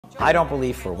I don't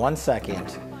believe for 1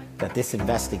 second that this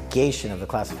investigation of the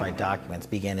classified documents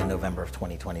began in November of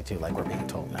 2022, like we're being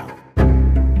told now.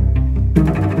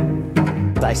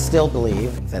 I still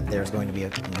believe that there's going to be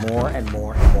more and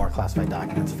more and more classified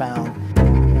documents found.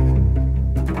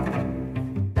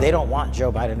 They don't want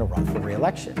Joe Biden to run for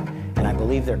re-election, and I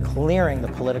believe they're clearing the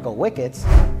political wickets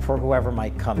for whoever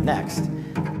might come next.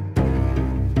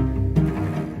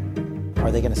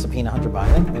 Are they going to subpoena Hunter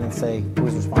Biden and say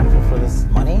who's responsible for this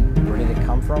money? Where did it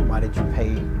come from? Why did you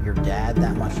pay your dad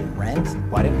that much in rent?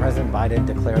 Why didn't President Biden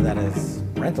declare that as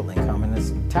rental income in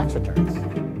his tax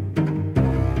returns?